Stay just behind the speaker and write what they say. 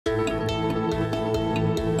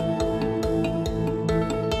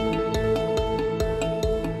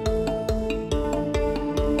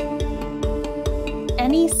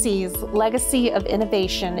NEC's legacy of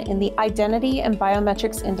innovation in the identity and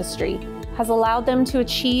biometrics industry has allowed them to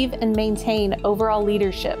achieve and maintain overall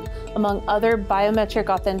leadership among other biometric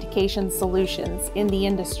authentication solutions in the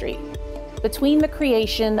industry. Between the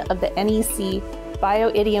creation of the NEC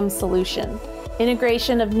BioIdiom solution,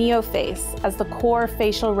 integration of NeoFace as the core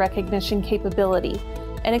facial recognition capability,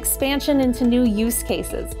 and expansion into new use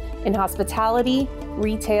cases in hospitality,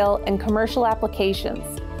 retail, and commercial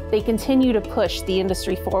applications, they continue to push the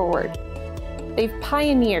industry forward. They've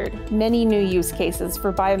pioneered many new use cases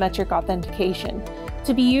for biometric authentication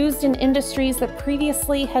to be used in industries that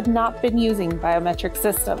previously had not been using biometric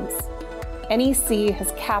systems. NEC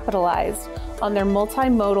has capitalized on their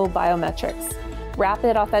multimodal biometrics,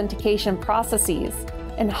 rapid authentication processes,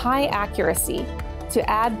 and high accuracy to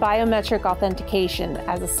add biometric authentication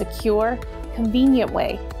as a secure, convenient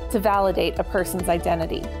way to validate a person's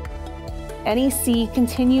identity. NEC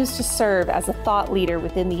continues to serve as a thought leader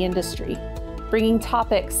within the industry, bringing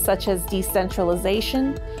topics such as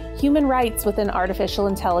decentralization, human rights within artificial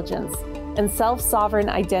intelligence, and self-sovereign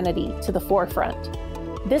identity to the forefront.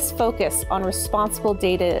 This focus on responsible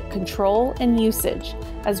data control and usage,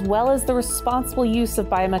 as well as the responsible use of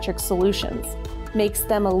biometric solutions, makes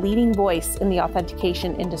them a leading voice in the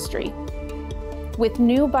authentication industry. With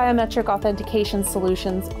new biometric authentication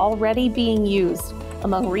solutions already being used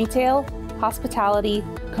among retail, hospitality,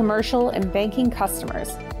 commercial, and banking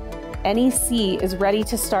customers, NEC is ready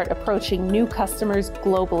to start approaching new customers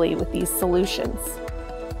globally with these solutions.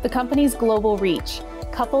 The company's global reach,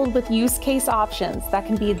 coupled with use case options that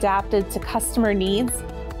can be adapted to customer needs,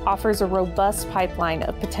 offers a robust pipeline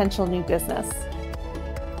of potential new business.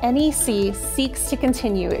 NEC seeks to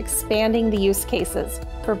continue expanding the use cases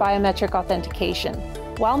for biometric authentication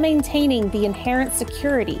while maintaining the inherent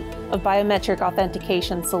security of biometric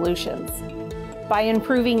authentication solutions. By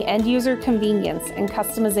improving end-user convenience and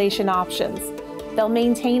customization options, they'll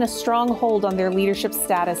maintain a strong hold on their leadership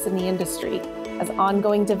status in the industry as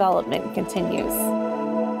ongoing development continues.